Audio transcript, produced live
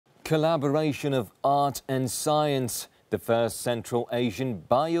collaboration of art and science. The first Central Asian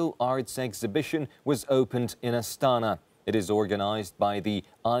BioArts exhibition was opened in Astana. It is organized by the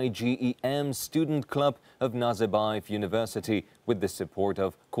iGEM Student Club of Nazarbayev University with the support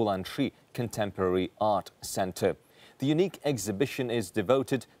of Kulanshi Contemporary Art Center. The unique exhibition is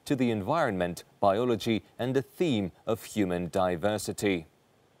devoted to the environment, biology and the theme of human diversity.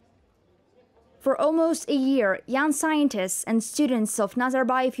 For almost a year, young scientists and students of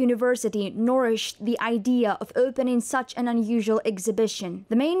Nazarbayev University nourished the idea of opening such an unusual exhibition.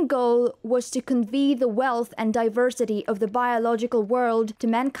 The main goal was to convey the wealth and diversity of the biological world to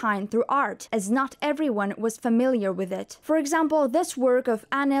mankind through art, as not everyone was familiar with it. For example, this work of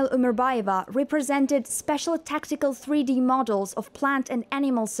Anel Umirbayeva represented special tactile 3D models of plant and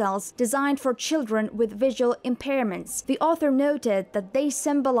animal cells designed for children with visual impairments. The author noted that they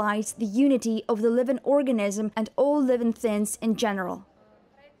symbolize the unity of the living organism and all living things in general.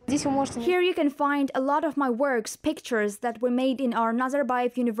 Here you can find a lot of my works, pictures that were made in our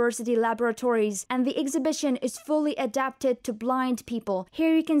Nazarbayev University laboratories, and the exhibition is fully adapted to blind people.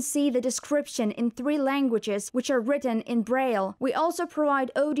 Here you can see the description in 3 languages which are written in Braille. We also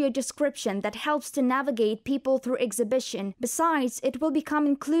provide audio description that helps to navigate people through exhibition. Besides, it will become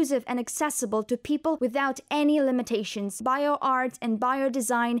inclusive and accessible to people without any limitations. BioArt and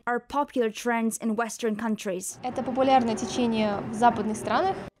biodesign are popular trends in Western countries. Это популярное течение в западных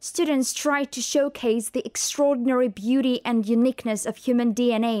странах. Students try to showcase the extraordinary beauty and uniqueness of human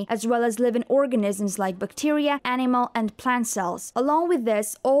DNA, as well as living organisms like bacteria, animal and plant cells. Along with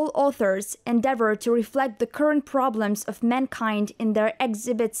this, all authors endeavor to reflect the current problems of mankind in their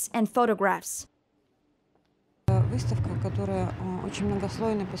exhibits and photographs.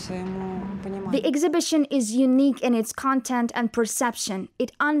 The exhibition is unique in its content and perception.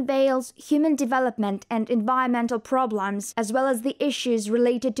 It unveils human development and environmental problems, as well as the issues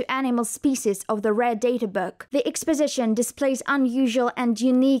related to animal species of the rare data book. The exposition displays unusual and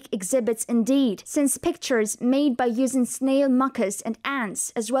unique exhibits indeed, since pictures made by using snail mucus and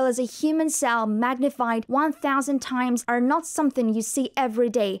ants, as well as a human cell magnified 1,000 times, are not something you see every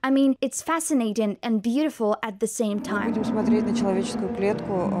day. I mean, it's fascinating and beautiful at the same time. Будем смотреть на человеческую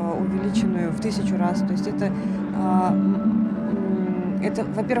клетку, увеличенную в 1000 раз. То есть это,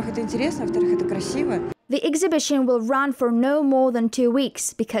 во-первых, это интересно, во-вторых, это красиво. The exhibition will run for no more than 2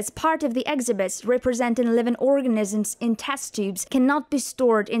 weeks because part of the exhibits representing living organisms in test tubes cannot be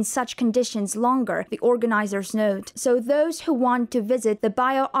stored in such conditions longer, the organizers note. So those who want to visit the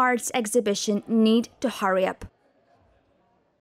BioArts exhibition need to hurry up.